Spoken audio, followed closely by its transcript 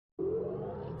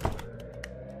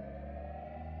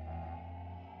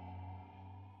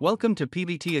Welcome to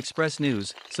PBT Express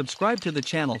News. Subscribe to the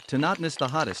channel to not miss the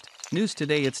hottest news.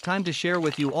 Today it's time to share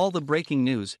with you all the breaking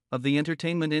news of the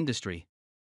entertainment industry.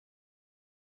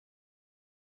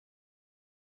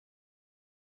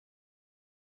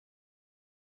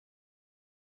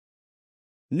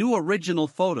 New original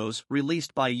photos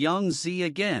released by Yangzi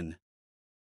again.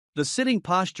 The sitting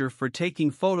posture for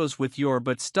taking photos with your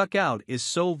butt stuck out is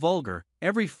so vulgar,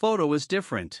 every photo is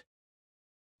different.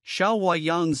 Xiaohua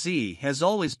Yang Zi has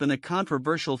always been a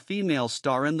controversial female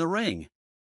star in the ring.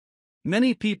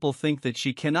 Many people think that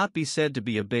she cannot be said to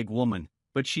be a big woman,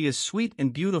 but she is sweet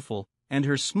and beautiful, and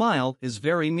her smile is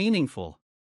very meaningful.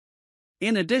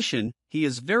 In addition, he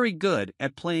is very good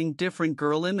at playing different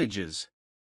girl images.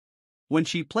 When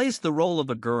she plays the role of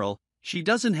a girl, she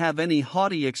doesn't have any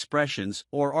haughty expressions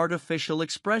or artificial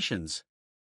expressions.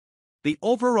 The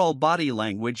overall body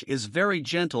language is very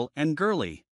gentle and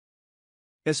girly.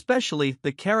 Especially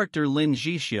the character Lin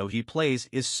Zhixio he plays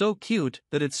is so cute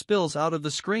that it spills out of the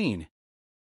screen.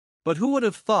 But who would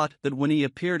have thought that when he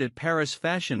appeared at Paris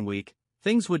Fashion Week,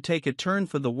 things would take a turn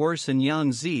for the worse and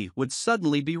Yang Zi would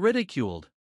suddenly be ridiculed.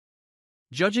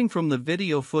 Judging from the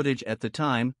video footage at the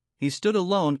time, he stood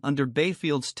alone under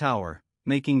Bayfield's tower,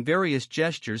 making various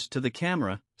gestures to the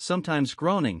camera, sometimes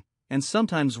groaning, and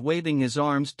sometimes waving his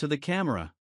arms to the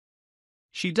camera.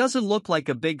 She doesn't look like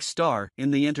a big star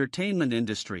in the entertainment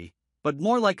industry, but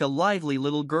more like a lively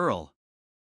little girl.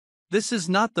 This is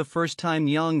not the first time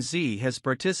Yang Zi has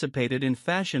participated in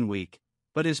Fashion Week,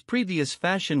 but his previous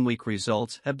Fashion Week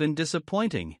results have been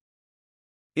disappointing.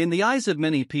 In the eyes of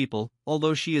many people,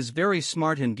 although she is very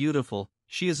smart and beautiful,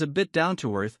 she is a bit down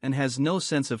to earth and has no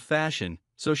sense of fashion,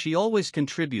 so she always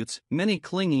contributes many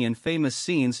clingy and famous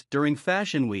scenes during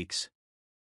Fashion Weeks.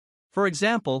 For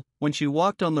example, when she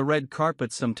walked on the red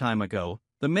carpet some time ago,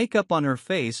 the makeup on her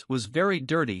face was very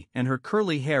dirty and her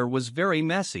curly hair was very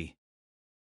messy.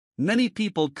 Many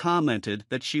people commented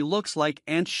that she looks like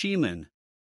Aunt Sheeman.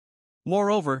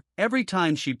 Moreover, every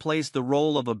time she plays the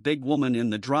role of a big woman in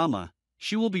the drama,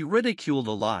 she will be ridiculed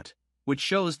a lot, which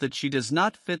shows that she does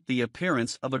not fit the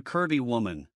appearance of a curvy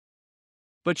woman.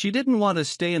 But she didn't want to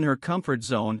stay in her comfort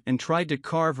zone and tried to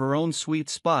carve her own sweet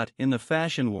spot in the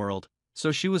fashion world,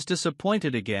 so she was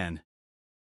disappointed again.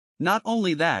 Not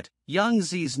only that, Yang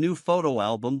Zi's new photo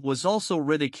album was also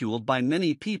ridiculed by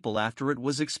many people after it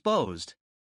was exposed.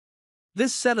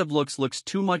 This set of looks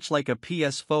too much like a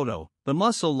PS photo, the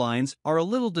muscle lines are a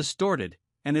little distorted,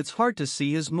 and it's hard to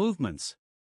see his movements.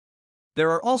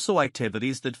 There are also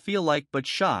activities that feel like but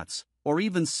shots, or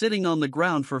even sitting on the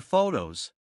ground for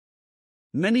photos.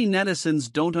 Many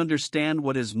netizens don't understand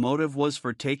what his motive was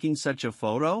for taking such a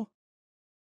photo.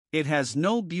 It has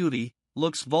no beauty,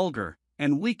 looks vulgar,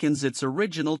 and weakens its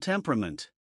original temperament.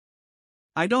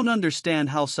 I don't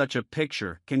understand how such a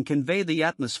picture can convey the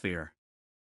atmosphere.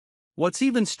 What's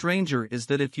even stranger is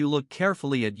that if you look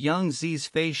carefully at Yang Zi's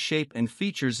face shape and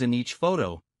features in each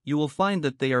photo, you will find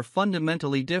that they are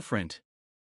fundamentally different.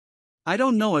 I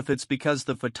don't know if it's because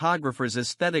the photographer's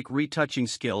aesthetic retouching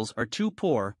skills are too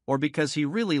poor or because he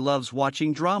really loves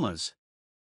watching dramas.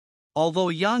 Although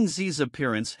Yang Zi's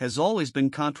appearance has always been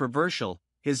controversial,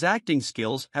 his acting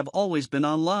skills have always been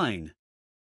online.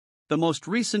 The most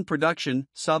recent production,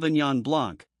 Sauvignon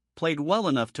Blanc, played well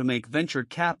enough to make venture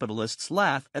capitalists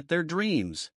laugh at their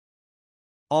dreams.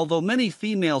 Although many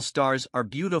female stars are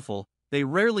beautiful, they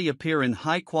rarely appear in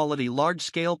high-quality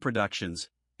large-scale productions,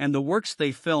 and the works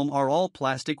they film are all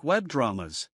plastic web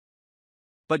dramas.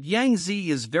 But Yang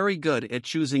Zi is very good at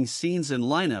choosing scenes and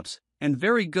lineups, and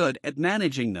very good at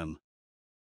managing them.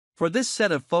 For this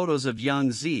set of photos of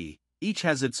Yang Zi, each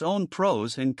has its own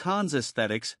pros and cons.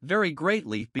 Aesthetics vary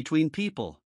greatly between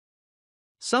people.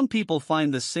 Some people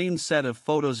find the same set of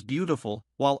photos beautiful,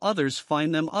 while others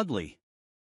find them ugly.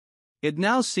 It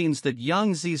now seems that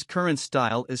Yang Zi's current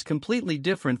style is completely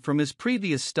different from his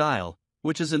previous style,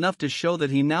 which is enough to show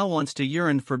that he now wants to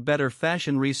yearn for better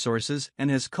fashion resources and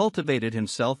has cultivated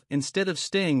himself instead of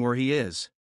staying where he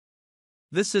is.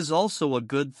 This is also a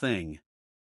good thing.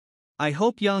 I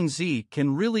hope Yang Zi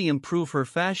can really improve her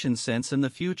fashion sense in the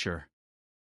future.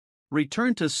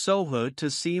 Return to Soho to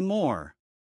see more.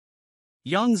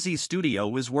 Yang Zi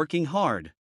Studio is working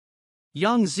hard.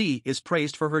 Yang Zi is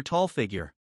praised for her tall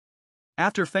figure.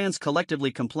 After fans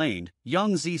collectively complained,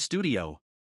 Yang Zi Studio.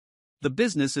 The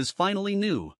business is finally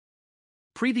new.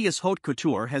 Previous haute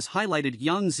couture has highlighted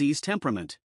Yang Zi's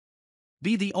temperament.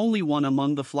 Be the only one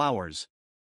among the flowers.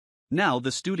 Now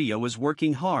the studio is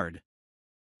working hard.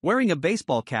 Wearing a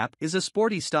baseball cap is a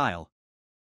sporty style.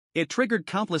 It triggered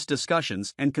countless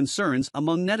discussions and concerns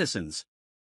among netizens.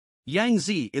 Yang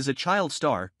Zi is a child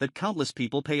star that countless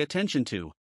people pay attention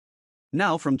to.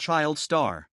 Now from child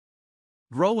star.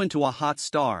 Grow into a hot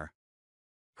star.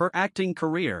 Her acting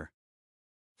career.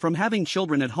 From having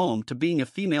children at home to being a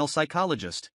female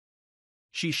psychologist.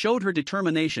 She showed her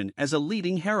determination as a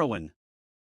leading heroine.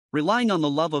 Relying on the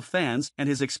love of fans and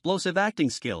his explosive acting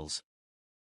skills.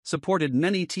 Supported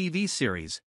many TV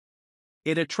series.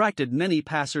 It attracted many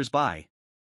passers-by.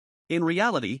 In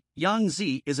reality, Yang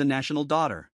Zi is a national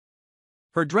daughter.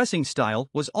 Her dressing style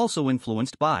was also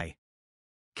influenced by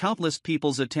countless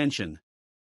people's attention.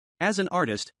 As an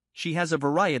artist, she has a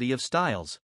variety of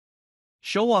styles.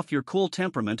 Show off your cool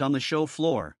temperament on the show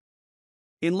floor.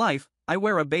 In life, I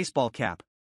wear a baseball cap.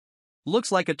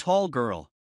 Looks like a tall girl.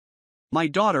 My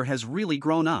daughter has really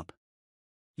grown up.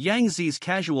 Yang Zi's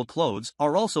casual clothes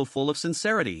are also full of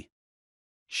sincerity.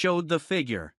 Showed the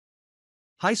figure.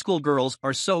 High school girls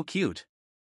are so cute.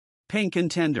 Pink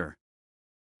and tender.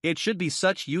 It should be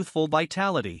such youthful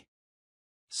vitality.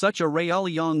 Such a real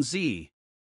Yang Zi.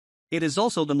 It is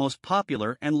also the most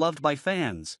popular and loved by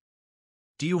fans.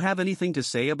 Do you have anything to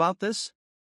say about this?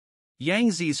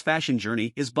 Yang Zi's fashion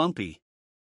journey is bumpy.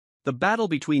 The battle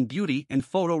between beauty and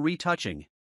photo retouching.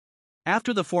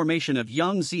 After the formation of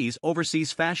Yang Zi's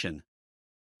overseas fashion,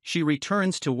 she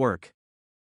returns to work.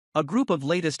 A group of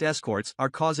latest escorts are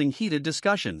causing heated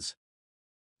discussions.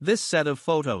 This set of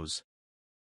photos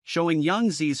showing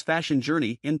Yang Zi's fashion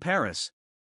journey in Paris.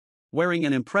 Wearing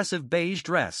an impressive beige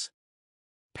dress.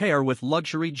 Pair with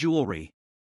luxury jewelry.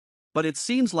 But it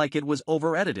seems like it was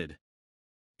over-edited.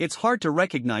 It's hard to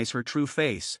recognize her true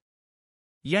face.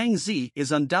 Yang Zi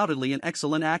is undoubtedly an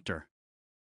excellent actor.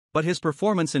 But his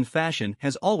performance in fashion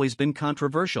has always been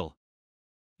controversial.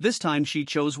 This time she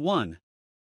chose one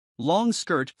long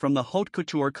skirt from the haute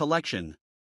couture collection.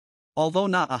 Although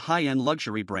not a high-end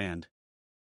luxury brand.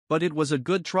 But it was a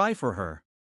good try for her.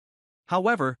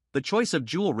 However, the choice of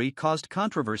jewelry caused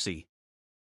controversy.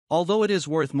 Although it is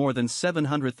worth more than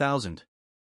 700,000.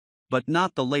 But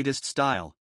not the latest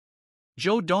style.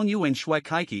 Zhou Dongyu and Shui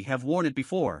Kaiki have worn it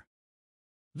before.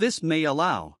 This may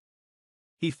allow.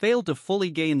 He failed to fully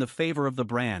gain the favor of the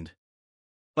brand.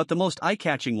 But the most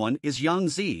eye-catching one is Yang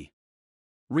Zi.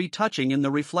 Retouching in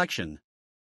the reflection.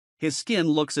 His skin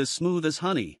looks as smooth as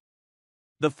honey.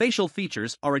 The facial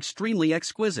features are extremely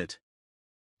exquisite.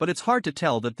 But it's hard to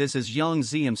tell that this is Yang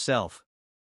Zi himself.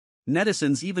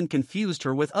 Netizens even confused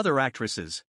her with other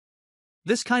actresses.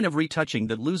 This kind of retouching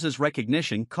that loses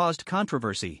recognition caused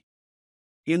controversy.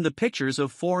 In the pictures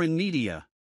of foreign media,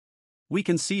 we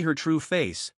can see her true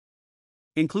face,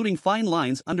 including fine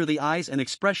lines under the eyes and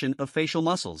expression of facial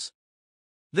muscles.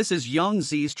 This is Yang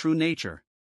Zi's true nature.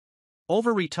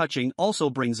 Over-retouching also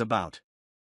brings about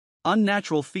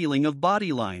unnatural feeling of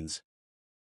body lines.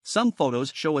 Some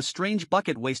photos show a strange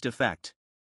bucket waist effect.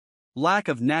 Lack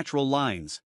of natural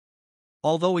lines.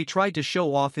 Although he tried to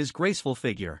show off his graceful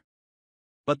figure.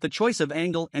 But the choice of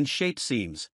angle and shape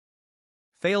seems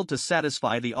failed to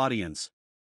satisfy the audience.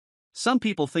 Some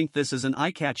people think this is an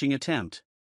eye-catching attempt.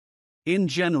 In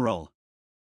general,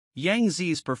 Yang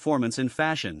Zi's performance in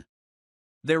fashion.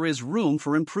 There is room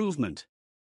for improvement.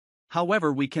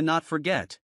 However, we cannot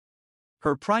forget.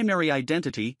 Her primary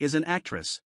identity is an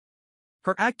actress.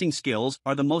 Her acting skills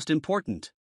are the most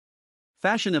important.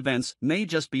 Fashion events may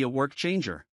just be a work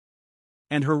changer.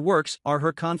 And her works are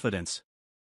her confidence.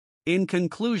 In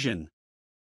conclusion,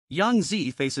 Yang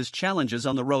Zi faces challenges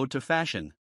on the road to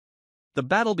fashion. The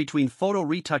battle between photo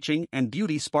retouching and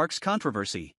beauty sparks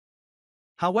controversy.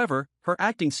 However, her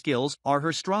acting skills are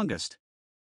her strongest.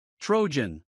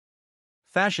 Trojan.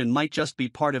 Fashion might just be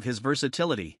part of his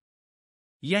versatility.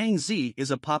 Yang Zi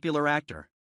is a popular actor.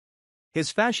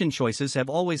 His fashion choices have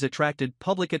always attracted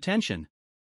public attention.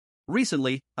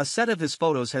 Recently, a set of his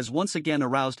photos has once again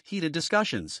aroused heated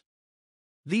discussions.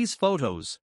 These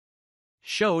photos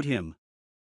showed him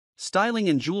styling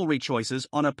and jewelry choices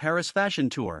on a Paris fashion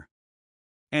tour,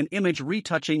 and image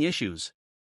retouching issues.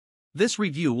 This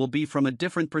review will be from a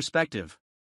different perspective.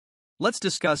 Let's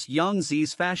discuss Yang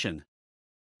Zi's fashion.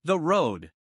 The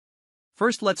road.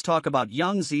 First, let's talk about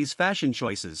Yang Zi's fashion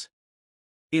choices.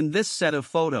 In this set of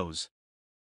photos,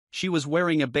 she was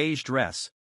wearing a beige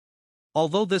dress.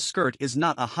 Although this skirt is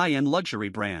not a high-end luxury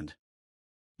brand,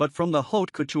 but from the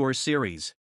haute couture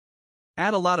series.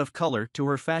 Add a lot of color to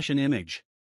her fashion image.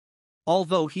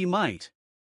 Although he might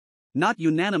not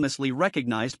unanimously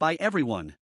recognized by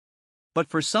everyone, but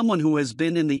for someone who has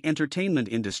been in the entertainment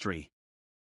industry.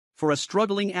 For a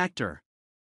struggling actor,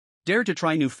 dare to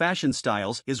try new fashion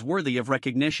styles is worthy of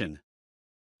recognition.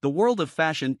 The world of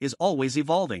fashion is always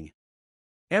evolving.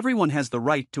 Everyone has the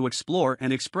right to explore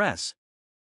and express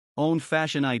own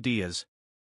fashion ideas.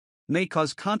 May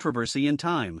cause controversy in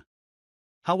time.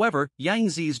 However,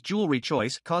 Yangzi's jewelry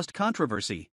choice caused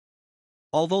controversy.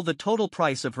 Although the total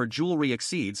price of her jewelry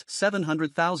exceeds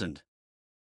 700,000.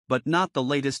 But not the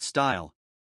latest style.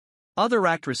 Other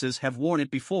actresses have worn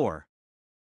it before.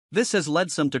 This has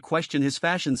led some to question his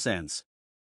fashion sense.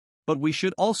 But we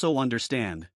should also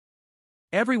understand.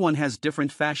 Everyone has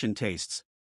different fashion tastes.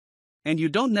 And you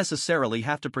don't necessarily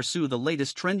have to pursue the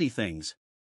latest trendy things.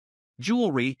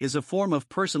 Jewelry is a form of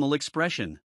personal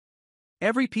expression.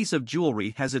 Every piece of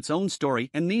jewelry has its own story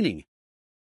and meaning.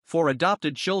 For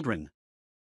adopted children,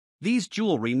 these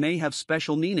jewelry may have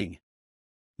special meaning.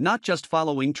 Not just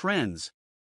following trends.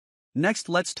 Next,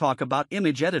 let's talk about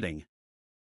image editing.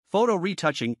 Photo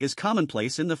retouching is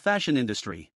commonplace in the fashion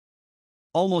industry.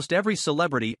 Almost every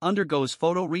celebrity undergoes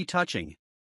photo retouching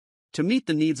to meet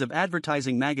the needs of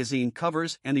advertising magazine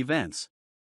covers and events.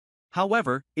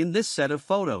 However, in this set of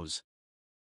photos,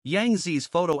 Yangzi's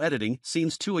photo editing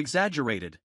seems too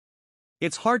exaggerated.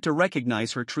 It's hard to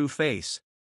recognize her true face.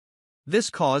 This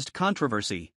caused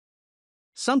controversy.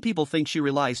 Some people think she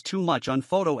relies too much on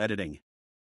photo editing.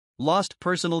 Lost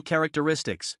personal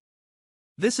characteristics.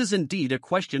 This is indeed a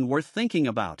question worth thinking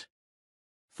about.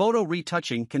 Photo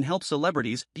retouching can help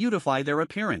celebrities beautify their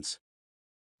appearance.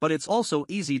 But it's also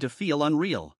easy to feel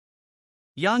unreal.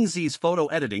 Yangzi's photo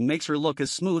editing makes her look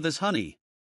as smooth as honey.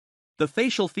 The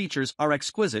facial features are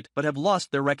exquisite but have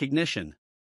lost their recognition.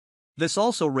 This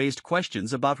also raised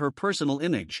questions about her personal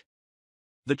image.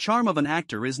 The charm of an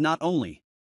actor is not only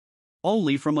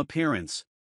from appearance.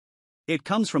 It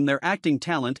comes from their acting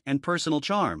talent and personal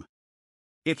charm.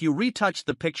 If you retouch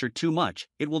the picture too much,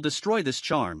 it will destroy this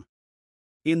charm.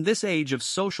 In this age of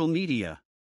social media,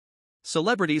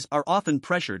 celebrities are often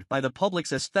pressured by the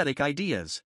public's aesthetic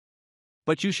ideas.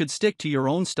 But you should stick to your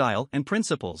own style and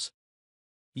principles.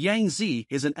 Yang Zi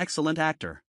is an excellent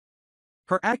actor.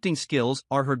 Her acting skills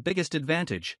are her biggest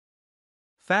advantage.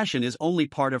 Fashion is only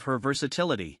part of her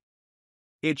versatility.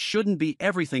 It shouldn't be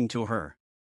everything to her.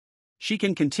 She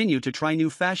can continue to try new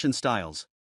fashion styles.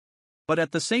 But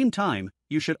at the same time,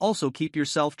 you should also keep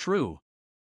yourself true.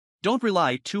 Don't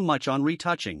rely too much on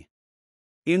retouching.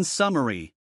 In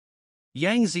summary,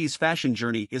 Yang Zi's fashion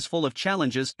journey is full of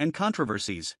challenges and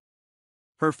controversies.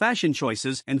 Her fashion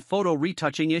choices and photo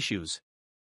retouching issues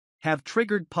have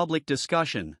triggered public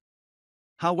discussion.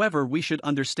 However, we should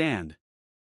understand.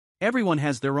 Everyone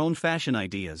has their own fashion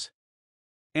ideas.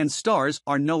 And stars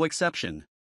are no exception.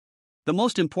 The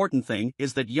most important thing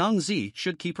is that Yang Zi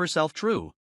should keep herself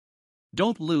true.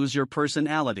 Don't lose your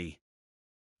personality.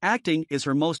 Acting is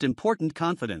her most important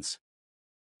confidence.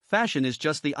 Fashion is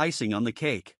just the icing on the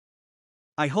cake.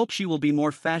 I hope she will be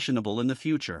more fashionable in the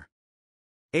future.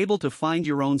 Able to find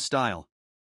your own style.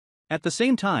 At the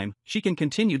same time, she can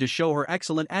continue to show her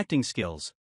excellent acting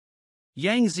skills.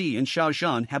 Yang Zi and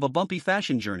Xiaohua have a bumpy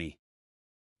fashion journey.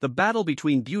 The battle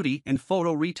between beauty and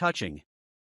photo retouching.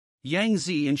 Yang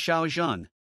Zi and Xiaohua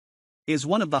is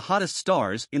one of the hottest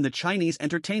stars in the Chinese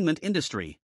entertainment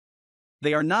industry.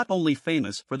 They are not only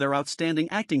famous for their outstanding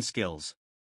acting skills,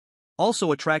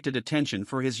 also attracted attention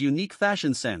for his unique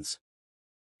fashion sense.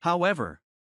 However,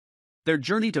 their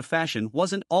journey to fashion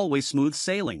wasn't always smooth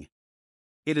sailing.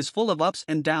 It is full of ups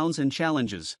and downs and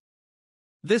challenges.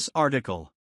 This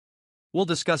article will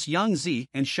discuss Yang Zi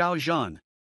and Xiaohua.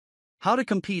 How to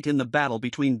compete in the battle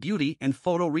between beauty and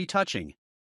photo retouching.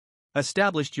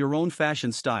 Established your own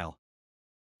fashion style.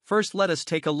 First, let us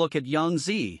take a look at Yang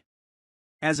Zi.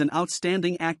 As an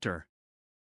outstanding actor,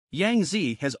 Yang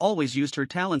Zi has always used her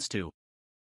talents to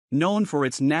known for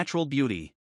its natural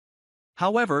beauty.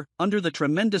 However, under the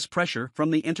tremendous pressure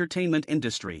from the entertainment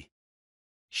industry,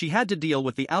 she had to deal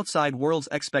with the outside world's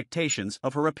expectations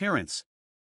of her appearance.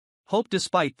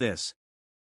 Despite this,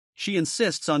 she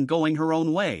insists on going her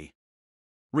own way.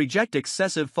 Reject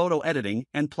excessive photo editing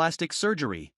and plastic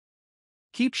surgery.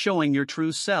 Keep showing your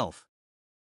true self.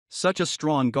 Such a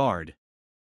strong guard.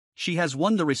 She has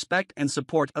won the respect and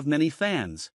support of many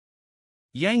fans.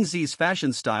 Yang Zi's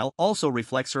fashion style also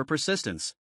reflects her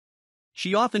persistence.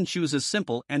 She often chooses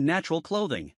simple and natural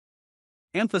clothing.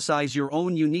 Emphasize your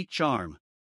own unique charm.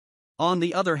 On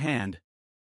the other hand,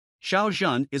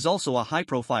 Xiaohua is also a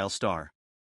high-profile star.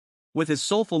 With his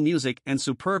soulful music and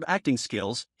superb acting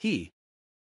skills, he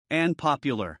and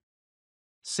popular.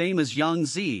 Same as Yang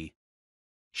Zi.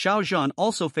 Xiaohua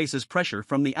also faces pressure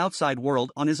from the outside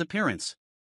world on his appearance.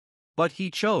 But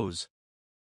he chose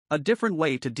a different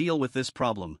way to deal with this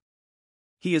problem.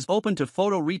 He is open to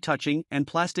photo retouching and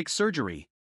plastic surgery.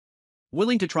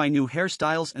 Willing to try new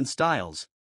hairstyles and styles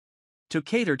to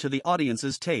cater to the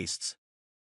audience's tastes.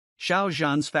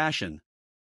 Xiaohua's fashion.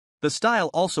 The style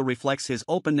also reflects his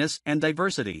openness and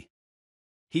diversity.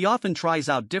 He often tries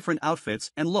out different outfits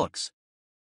and looks.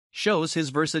 Shows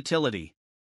his versatility.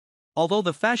 Although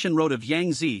the fashion road of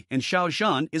Yangzi and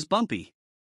Xiaohua is bumpy,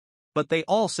 but they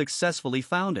all successfully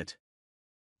found it.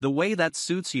 The way that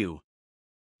suits you.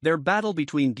 Their battle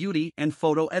between beauty and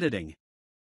photo editing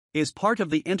is part of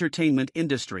the entertainment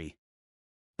industry.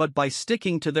 But by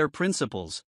sticking to their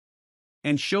principles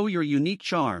and show your unique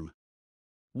charm,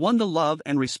 won the love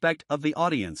and respect of the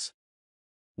audience.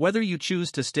 Whether you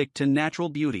choose to stick to natural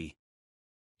beauty,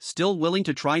 still willing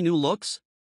to try new looks,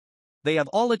 they have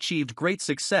all achieved great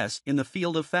success in the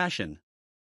field of fashion.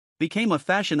 Became a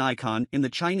fashion icon in the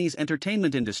Chinese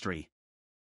entertainment industry.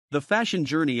 The fashion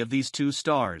journey of these two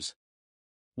stars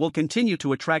will continue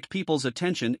to attract people's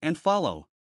attention and follow.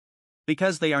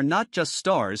 Because they are not just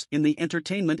stars in the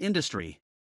entertainment industry,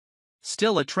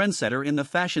 still a trendsetter in the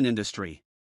fashion industry.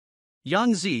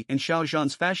 Yangzi and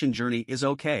Xiaohua's fashion journey is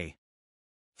okay.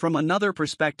 From another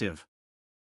perspective,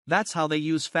 that's how they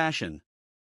use fashion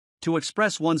to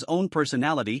express one's own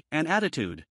personality and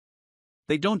attitude.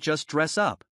 They don't just dress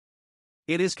up.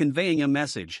 It is conveying a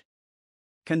message.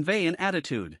 Convey an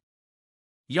attitude.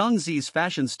 Yangzi's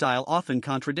fashion style often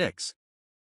contradicts,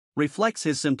 reflects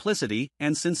his simplicity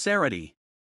and sincerity.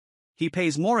 He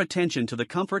pays more attention to the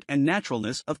comfort and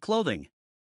naturalness of clothing.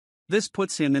 This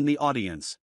puts him in the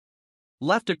audience.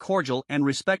 Left a cordial and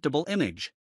respectable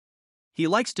image. He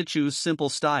likes to choose simple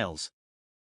styles.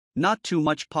 Not too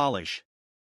much polish.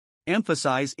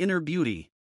 Emphasize inner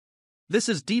beauty. This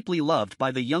is deeply loved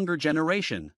by the younger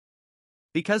generation,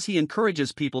 because he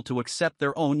encourages people to accept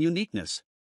their own uniqueness.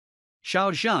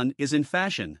 Xiaohua is in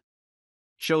fashion.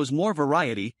 Shows more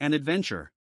variety and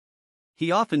adventure.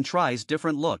 He often tries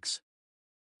different looks.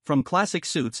 From classic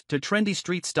suits to trendy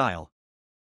street style.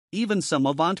 Even some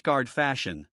avant-garde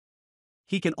fashion.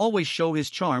 He can always show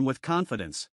his charm with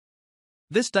confidence.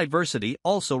 This diversity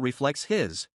also reflects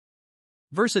his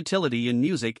versatility in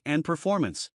music and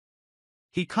performance.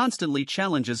 He constantly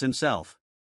challenges himself.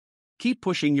 Keep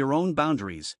pushing your own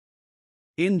boundaries.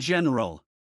 In general,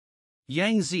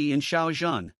 Yangzi and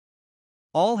Xiaohua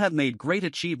all have made great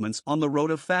achievements on the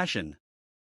road of fashion.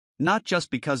 Not just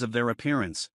because of their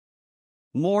appearance.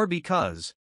 More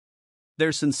because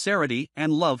their sincerity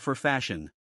and love for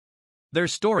fashion. Their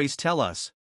stories tell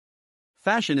us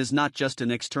fashion is not just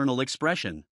an external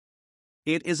expression.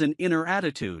 It is an inner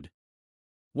attitude.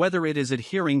 Whether it is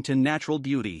adhering to natural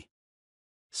beauty,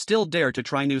 still dare to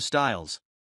try new styles.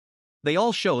 They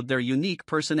all showed their unique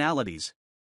personalities.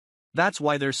 That's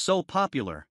why they're so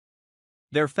popular.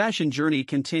 Their fashion journey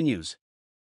continues.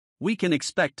 We can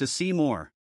expect to see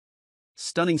more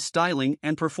stunning styling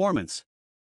and performance.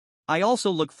 I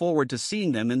also look forward to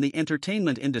seeing them in the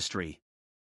entertainment industry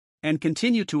and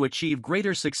continue to achieve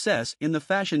greater success in the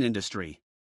fashion industry.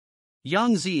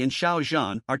 Yangzi and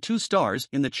Xiaohua are two stars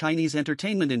in the Chinese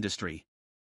entertainment industry.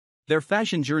 Their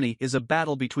fashion journey is a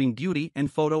battle between beauty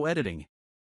and photo editing.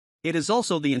 It is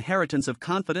also the inheritance of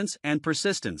confidence and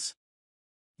persistence.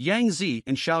 Yangzi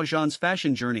and Xiaohua's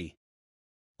fashion journey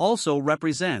also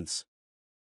represents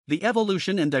the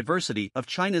evolution and diversity of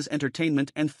China's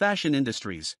entertainment and fashion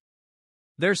industries.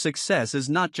 Their success is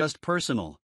not just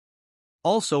personal,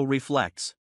 also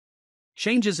reflects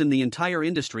changes in the entire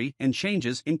industry and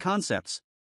changes in concepts.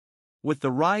 With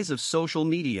the rise of social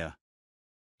media,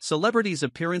 celebrities'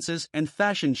 appearances and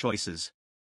fashion choices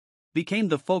became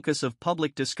the focus of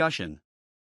public discussion.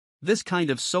 This kind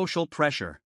of social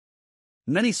pressure.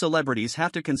 Many celebrities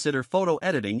have to consider photo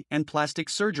editing and plastic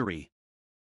surgery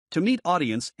to meet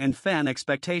audience and fan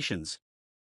expectations.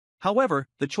 However,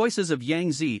 the choices of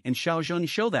Yangzi and Xiaohua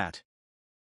show that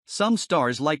some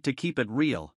stars like to keep it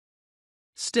real.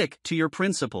 Stick to your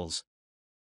principles.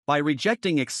 By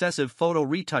rejecting excessive photo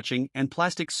retouching and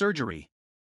plastic surgery,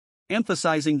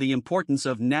 emphasizing the importance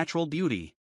of natural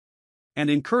beauty, and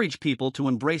encourage people to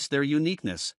embrace their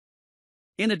uniqueness.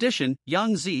 In addition,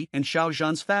 Yangzi and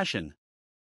Xiaohua's fashion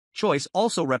choice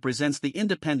also represents the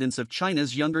independence of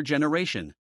China's younger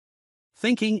generation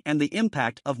thinking and the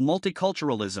impact of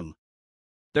multiculturalism.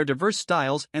 Their diverse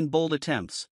styles and bold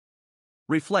attempts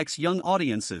reflects young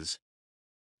audiences'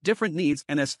 different needs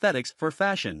and aesthetics for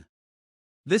fashion.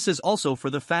 This is also for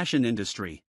the fashion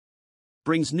industry.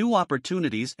 Brings new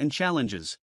opportunities and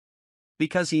challenges.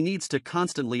 Because he needs to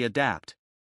constantly adapt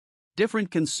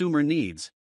different consumer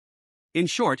needs. In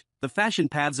short, the fashion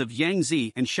paths of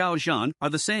Yangzi and Xiaohua are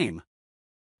the same.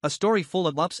 A story full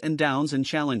of ups and downs and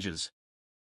challenges.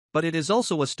 But it is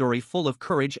also a story full of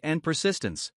courage and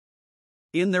persistence.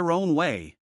 In their own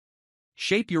way.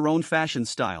 Shape your own fashion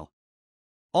style.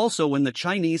 Also in the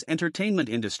Chinese entertainment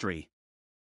industry.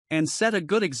 And set a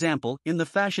good example in the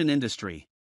fashion industry.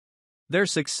 Their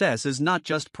success is not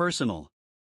just personal.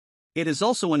 It is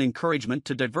also an encouragement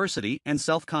to diversity and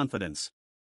self-confidence.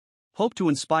 Hope to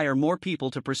inspire more people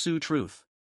to pursue truth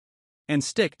and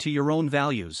stick to your own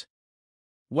values,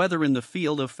 whether in the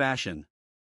field of fashion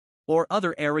or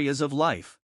other areas of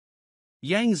life.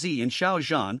 Yangzi and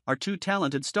Xiaohua are two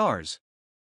talented stars.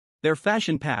 Their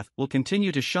fashion path will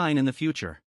continue to shine in the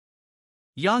future.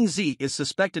 Yangzi is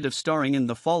suspected of starring in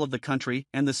The Fall of the Country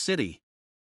and the City.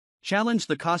 Challenge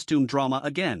the costume drama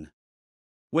again.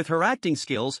 With her acting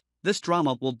skills, this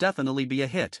drama will definitely be a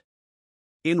hit.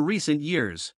 In recent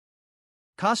years,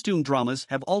 costume dramas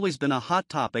have always been a hot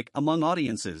topic among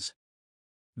audiences.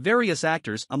 Various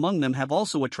actors among them have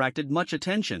also attracted much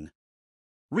attention.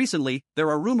 Recently,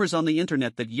 there are rumors on the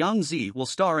internet that Yangzi will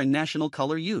star in National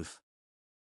Color Youth.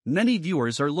 Many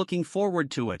viewers are looking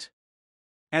forward to it.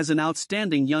 As an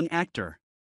outstanding young actor,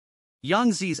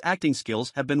 Yangzi's acting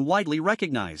skills have been widely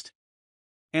recognized.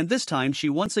 And this time she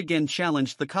once again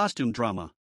challenged the costume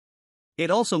drama. It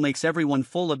also makes everyone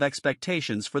full of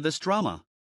expectations for this drama.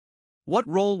 What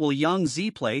role will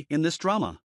Yangzi play in this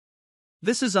drama?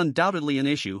 This is undoubtedly an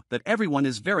issue that everyone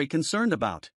is very concerned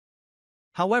about.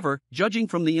 However, judging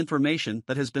from the information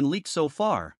that has been leaked so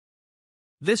far,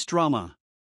 this drama,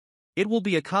 it will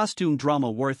be a costume drama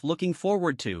worth looking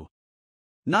forward to.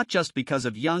 Not just because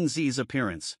of Yangzi's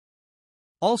appearance.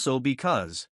 Also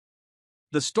because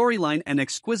the storyline and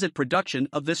exquisite production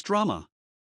of this drama.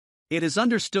 It is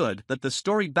understood that the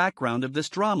story background of this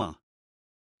drama,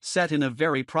 set in a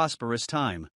very prosperous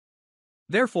time.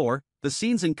 Therefore, the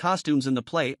scenes and costumes in the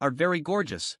play are very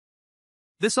gorgeous.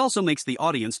 This also makes the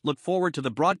audience look forward to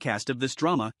the broadcast of this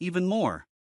drama even more.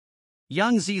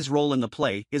 Yangzi's role in the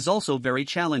play is also very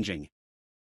challenging.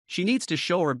 She needs to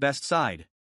show her best side.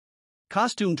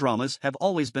 Costume dramas have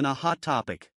always been a hot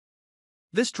topic.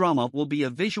 This drama will be a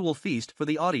visual feast for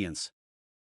the audience.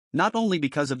 Not only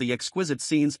because of the exquisite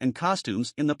scenes and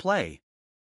costumes in the play,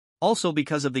 also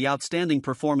because of the outstanding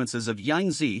performances of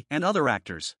Yangzi and other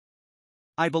actors.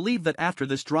 I believe that after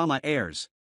this drama airs,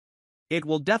 it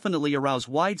will definitely arouse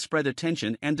widespread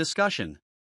attention and discussion.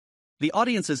 The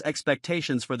audience's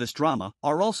expectations for this drama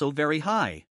are also very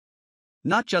high.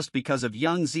 Not just because of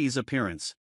Yangzi's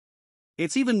appearance.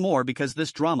 It's even more because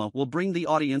this drama will bring the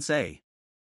audience a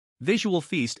visual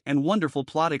feast and wonderful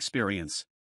plot experience.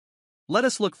 Let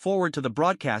us look forward to the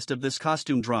broadcast of this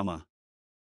costume drama.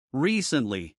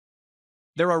 Recently,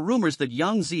 there are rumors that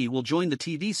Yangzi will join the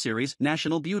TV series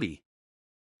National Beauty.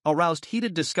 Aroused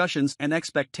heated discussions and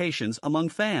expectations among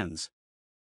fans.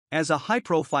 As a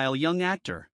high-profile young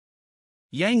actor,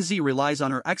 Yangzi relies on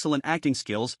her excellent acting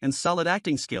skills and solid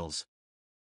acting skills.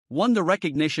 Won the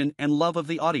recognition and love of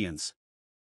the audience.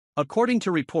 According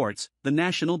to reports, the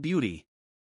National Beauty.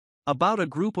 About a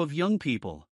group of young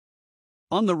people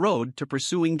on the road to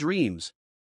pursuing dreams,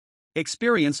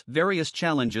 experience various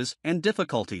challenges and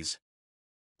difficulties,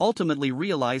 ultimately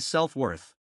realize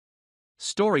self-worth.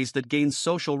 Stories that gain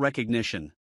social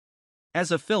recognition.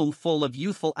 As a film full of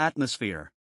youthful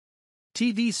atmosphere.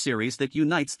 TV series that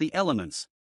unites the elements.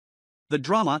 The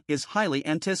drama is highly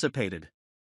anticipated.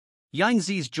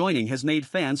 Yangzi's joining has made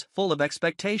fans full of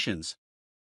expectations.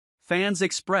 Fans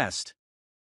expressed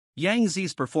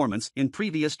Yangzi's performance in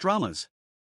previous dramas.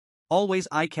 Always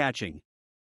eye-catching.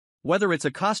 Whether it's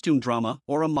a costume drama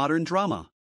or a modern drama,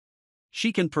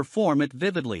 she can perform it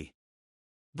vividly.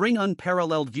 Bring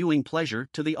unparalleled viewing pleasure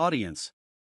to the audience.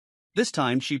 This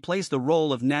time she plays the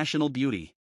role of National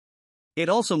Beauty. It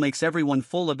also makes everyone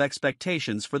full of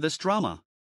expectations for this drama.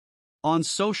 On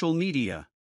social media,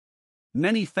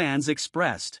 many fans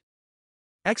expressed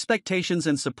expectations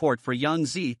and support for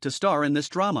Yangzi to star in this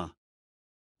drama.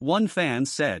 One fan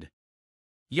said,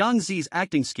 Yangzi's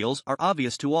acting skills are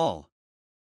obvious to all.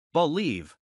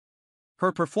 Believe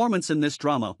her performance in this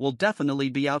drama will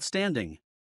definitely be outstanding.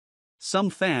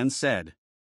 Some fans said,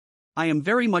 I am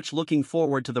very much looking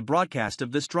forward to the broadcast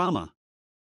of this drama.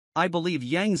 I believe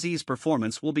Yangzi's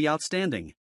performance will be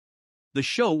outstanding. The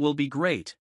show will be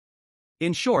great.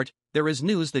 In short, there is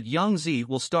news that Yangzi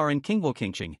will star in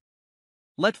Kingwo.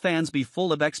 Let fans be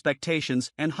full of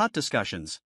expectations and hot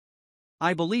discussions.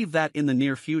 I believe that in the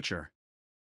near future,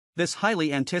 this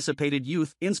highly anticipated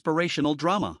youth inspirational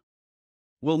drama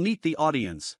will meet the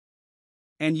audience.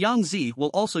 And Yangzi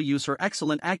will also use her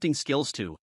excellent acting skills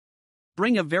to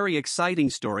bring a very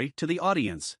exciting story to the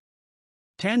audience.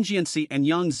 Tanjianzi and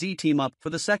Yangzi team up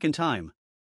for the second time.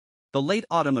 The late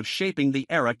autumn of Shaping the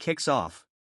Era kicks off.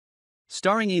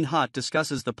 Starring In Hot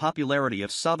discusses the popularity of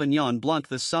Sauvignon Blanc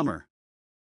this summer.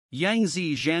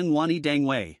 Yangzi Zhangwani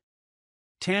Dangwei.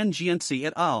 Tanjianzi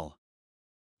et al.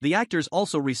 The actors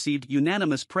also received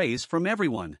unanimous praise from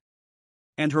everyone.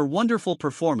 And her wonderful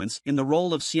performance in the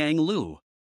role of Xiang Lu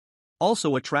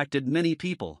also attracted many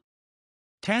people.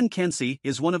 Tan Kensi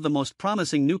is one of the most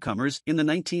promising newcomers in the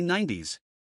 1990s.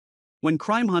 When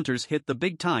crime hunters hit the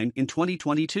big time in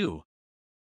 2022,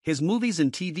 his movies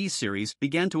and TV series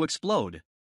began to explode.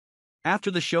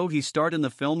 After the show, he starred in the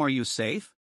film Are You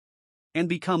Safe? And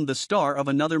become the star of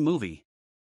another movie.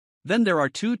 Then there are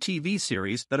two TV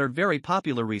series that are very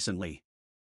popular recently: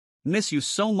 Miss You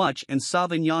So Much and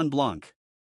Sauvignon Blanc.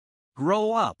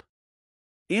 Grow Up.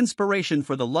 Inspiration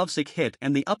for the lovesick hit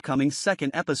and the upcoming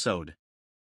second episode.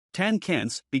 Tan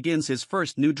Kensi begins his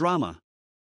first new drama,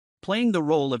 playing the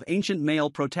role of ancient male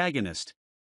protagonist.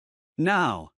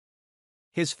 Now,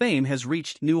 his fame has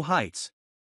reached new heights.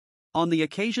 On the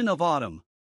occasion of autumn,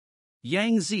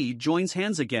 Yangzi joins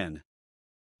hands again.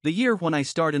 The year when I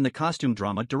starred in the costume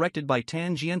drama directed by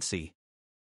Tan Kensi.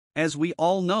 As we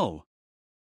all know,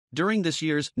 during this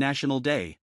year's National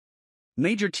Day,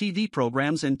 major TV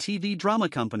programs and TV drama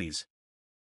companies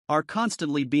are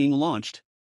constantly being launched.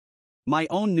 My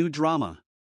own new drama,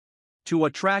 to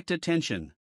attract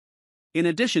attention. In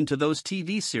addition to those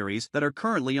TV series that are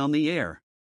currently on the air,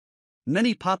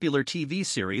 many popular TV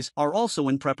series are also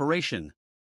in preparation.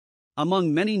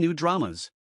 Among many new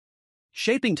dramas,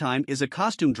 Shaping Time is a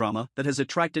costume drama that has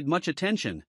attracted much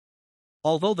attention,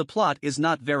 although the plot is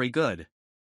not very good.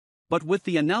 But with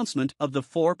the announcement of the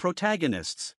 4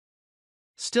 protagonists,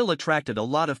 still attracted a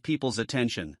lot of people's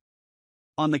attention.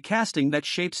 On the casting that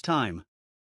shapes time.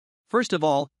 First of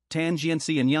all, Tan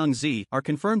Kensi and Yangzi are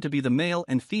confirmed to be the male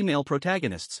and female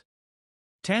protagonists.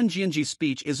 Tan Kensi's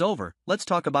speech is over, let's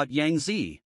talk about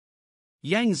Yangzi.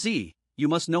 Yangzi, you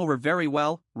must know her very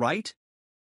well, right?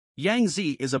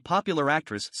 Yangzi is a popular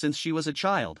actress since she was a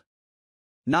child.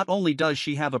 Not only does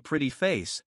she have a pretty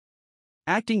face,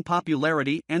 acting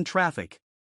popularity and traffic,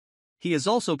 he is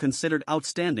also considered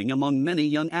outstanding among many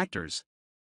young actors.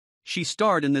 She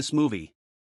starred in this movie.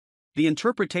 The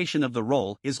interpretation of the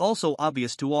role is also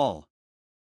obvious to all.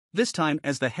 This time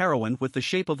as the heroine with The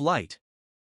Shape of Light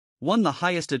won the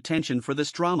highest attention for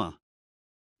this drama.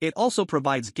 It also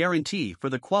provides guarantee for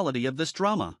the quality of this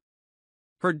drama.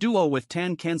 Her duo with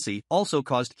Tan Kensi also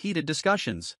caused heated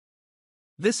discussions.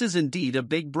 This is indeed a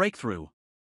big breakthrough.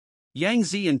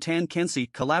 Yangzi and Tan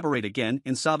Kensi collaborate again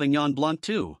in Sauvignon Blanc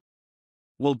 2.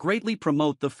 Will greatly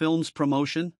promote the film's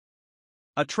promotion,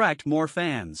 attract more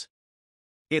fans.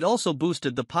 It also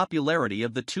boosted the popularity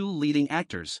of the two leading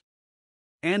actors.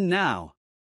 And now,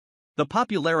 the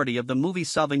popularity of the movie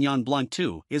Sauvignon Blanc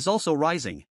 2 is also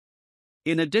rising.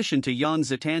 In addition to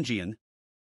Yangzi Tanjian,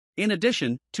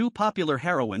 two popular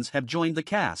heroines have joined the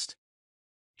cast.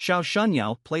 Xiao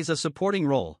Shunyao plays a supporting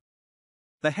role.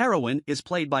 The heroine is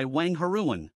played by Wang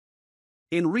Haruan.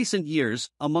 In recent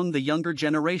years, among the younger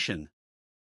generation,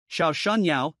 Xiao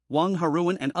Shunyao, Wang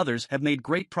Haruan and others have made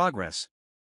great progress.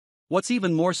 What's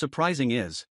even more surprising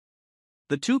is,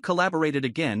 the two collaborated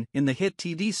again in the hit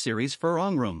TV series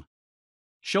Furong Room.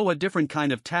 Show a different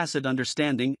kind of tacit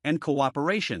understanding and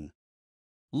cooperation.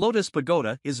 Lotus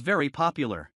Pagoda is very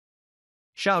popular.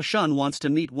 Xiao Shun wants to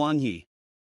meet Wang Yi.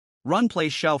 Run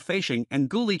plays Xiao Feisheng and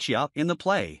Gu Liqia in the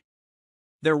play.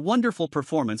 Their wonderful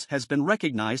performance has been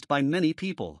recognized by many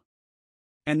people.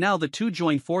 And now the two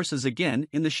join forces again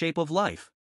in The Shape of Life.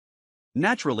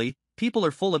 Naturally, people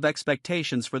are full of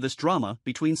expectations for this drama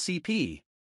between CP.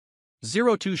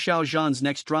 02 Xiao Zhan's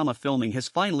next drama filming has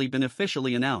finally been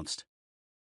officially announced.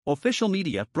 Official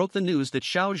media broke the news that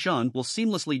Xiao Zhan will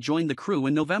seamlessly join the crew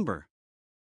in November.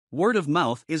 Word of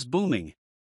mouth is booming.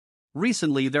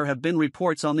 Recently there have been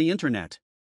reports on the internet.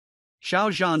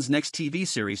 Xiao Zhan's next TV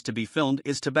series to be filmed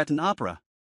is Tibetan opera.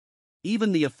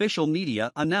 Even the official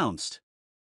media announced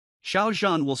Xiao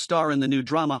Zhan will star in the new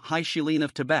drama High Shilin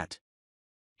of Tibet.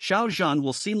 Xiao Zhan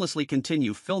will seamlessly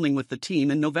continue filming with the team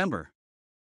in November.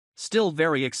 Still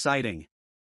very exciting.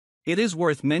 It is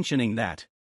worth mentioning that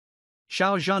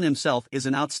Xiao Zhan himself is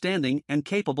an outstanding and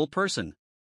capable person.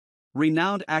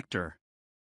 Renowned actor.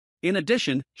 In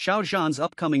addition, Xiao Zhan's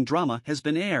upcoming drama has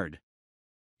been aired.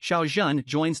 Xiao Zhan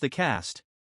joins the cast.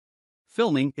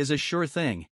 Filming is a sure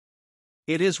thing.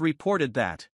 It is reported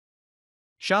that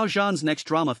Xiao Zhan's next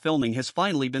drama filming has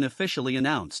finally been officially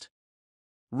announced.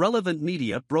 Relevant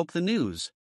media broke the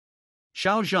news.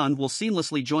 Xiao Zhan will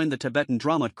seamlessly join the Tibetan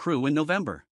drama crew in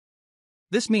November.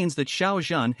 This means that Xiao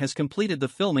Zhan has completed the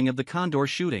filming of the Condor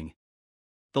shooting.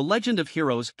 The legend of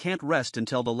heroes can't rest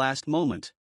until the last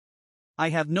moment. I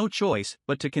have no choice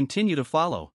but to continue to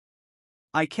follow.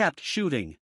 I kept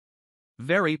shooting.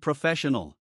 Very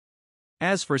professional.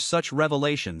 As for such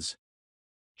revelations,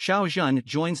 Xiao Zhan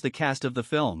joins the cast of the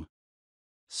film.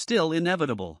 Still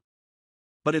inevitable.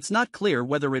 but it's not clear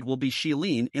whether it will be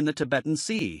Shilin in the Tibetan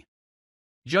Sea.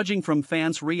 Judging from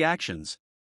fans' reactions,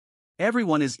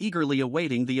 everyone is eagerly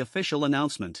awaiting the official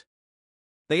announcement.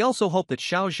 They also hope that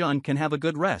Xiaohua can have a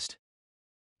good rest.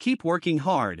 Keep working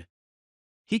hard.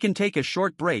 He can take a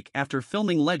short break after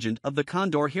filming Legend of the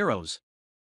Condor Heroes.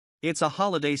 It's a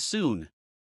holiday soon.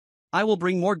 I will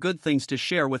bring more good things to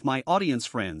share with my audience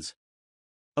friends.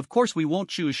 Of course we won't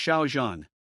choose Xiaohua.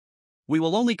 We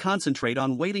will only concentrate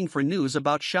on waiting for news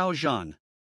about Xiaohua.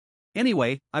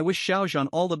 Anyway, I wish Xiaohua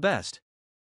all the best.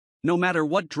 No matter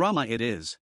what drama it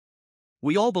is.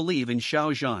 We all believe in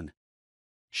Xiaohua.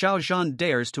 Xiaohua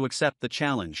dares to accept the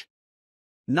challenge.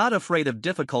 Not afraid of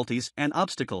difficulties and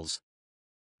obstacles.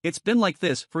 It's been like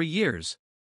this for years.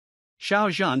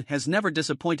 Xiaohua has never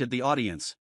disappointed the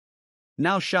audience.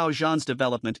 Now Xiaohua's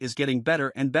development is getting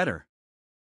better and better.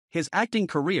 His acting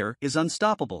career is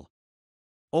unstoppable.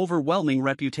 Overwhelming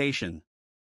reputation.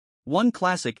 One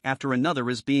classic after another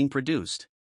is being produced.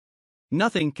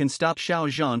 Nothing can stop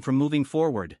Xiaohua from moving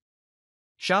forward.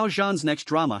 Xiaohua's next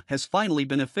drama has finally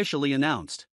been officially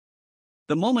announced.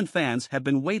 The moment fans have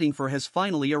been waiting for has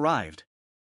finally arrived.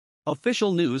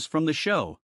 Official news from the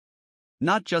show.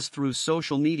 Not just through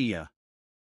social media.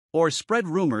 Or spread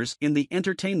rumors in the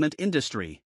entertainment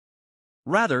industry.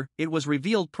 Rather, it was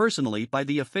revealed personally by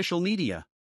the official media.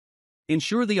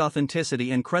 Ensure the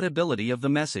authenticity and credibility of the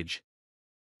message.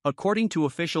 According to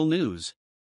official news,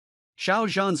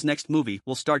 Xiaohua's next movie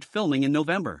will start filming in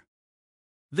November.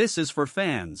 This is for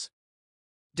fans.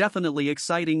 Definitely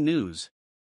exciting news.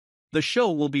 The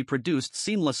show will be produced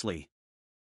seamlessly.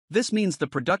 This means the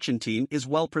production team is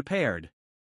well prepared.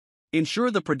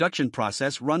 Ensure the production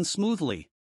process runs smoothly.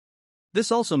 This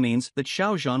also means that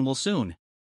Xiaohua will soon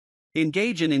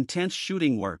engage in intense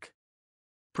shooting work.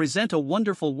 Present a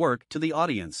wonderful work to the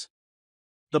audience.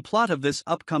 The plot of this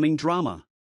upcoming drama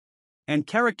and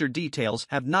character details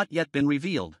have not yet been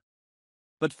revealed.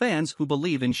 But fans who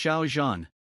believe in Xiaohua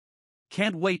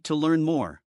can't wait to learn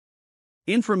more.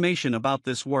 Information about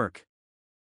this work.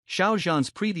 Xiaohua's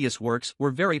previous works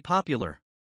were very popular.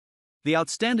 The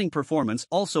outstanding performance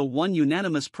also won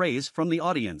unanimous praise from the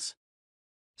audience.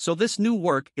 So this new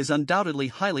work is undoubtedly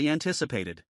highly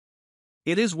anticipated.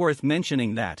 It is worth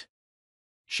mentioning that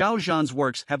Xiaohua's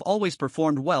works have always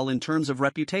performed well in terms of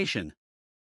reputation.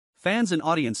 Fans and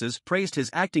audiences praised his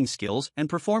acting skills and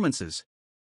performances.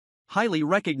 Highly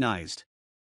recognized.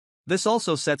 This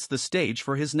also sets the stage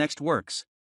for his next works.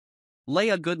 Lay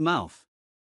a good mouth.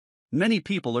 Many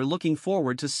people are looking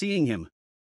forward to seeing him.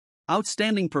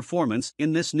 Outstanding performance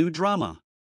in this new drama.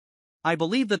 I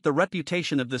believe that the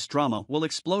reputation of this drama will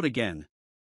explode again.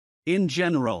 In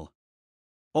general.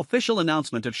 Official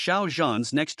announcement of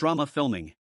Xiaohua's next drama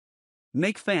filming.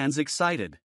 Make fans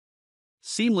excited.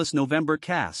 Seamless November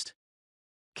cast.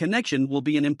 Connection will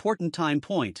be an important time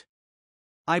point.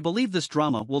 I believe this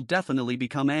drama will definitely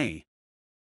become a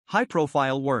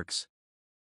high-profile works.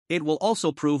 It will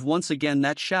also prove once again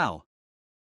that Xiaohua's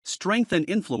strength and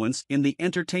influence in the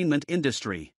entertainment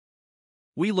industry.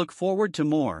 We look forward to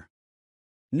more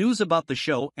news about the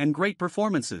show and great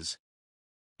performances.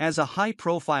 As a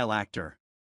high-profile actor,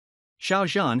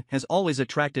 Xiaohua has always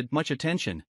attracted much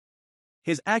attention.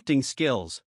 His acting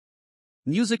skills,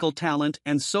 musical talent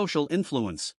and social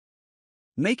influence,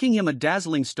 making him a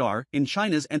dazzling star in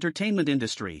China's entertainment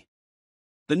industry.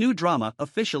 The new drama,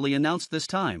 officially announced this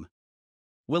time,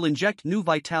 will inject new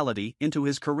vitality into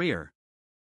his career.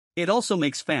 It also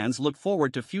makes fans look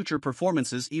forward to future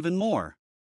performances even more.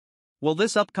 Will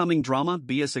this upcoming drama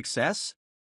be a success?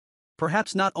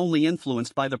 Perhaps not only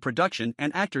influenced by the production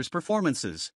and actors'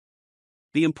 performances.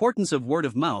 The importance of word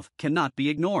of mouth cannot be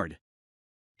ignored.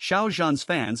 Xiaohua's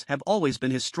fans have always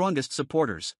been his strongest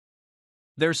supporters.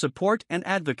 Their support and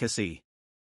advocacy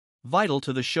vital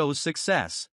to the show's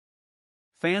success.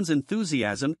 Fans'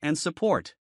 enthusiasm and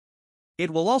support.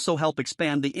 It will also help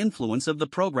expand the influence of the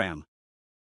program.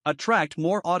 Attract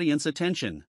more audience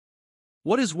attention.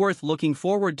 What is worth looking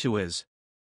forward to is: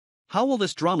 how will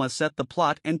this drama set the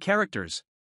plot and characters?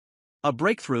 A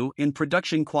breakthrough in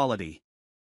production quality.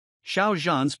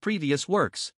 Xiaohua's previous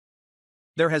works.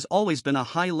 There has always been a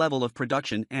high level of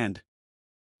production and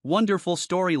wonderful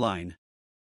storyline.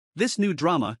 This new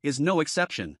drama is no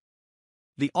exception.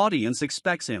 The audience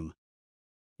expects him.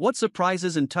 What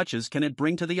surprises and touches can it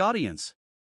bring to the audience?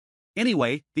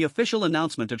 Anyway, the official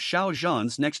announcement of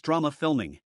Xiaohua's next drama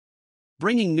filming.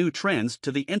 Bringing new trends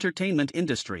to the entertainment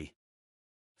industry.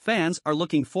 Fans are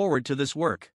looking forward to this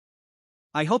work.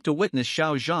 I hope to witness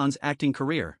Xiaohua's acting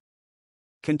career.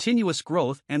 Continuous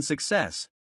growth and success.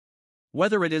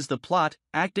 Whether it is the plot,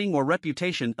 acting or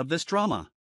reputation of this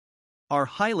drama, are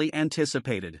highly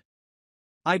anticipated.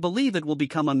 I believe it will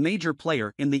become a major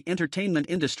player in the entertainment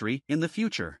industry in the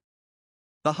future.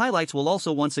 The highlights will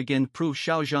also once again prove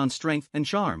Xiaozhan's strength and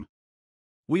charm.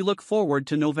 We look forward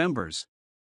to November's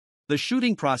the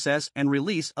shooting process and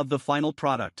release of the final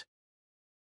product.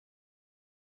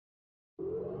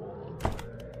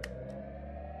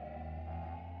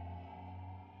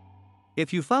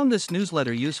 If you found this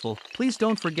newsletter useful, please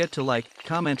don't forget to like,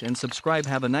 comment and subscribe.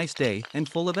 Have a nice day and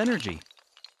full of energy.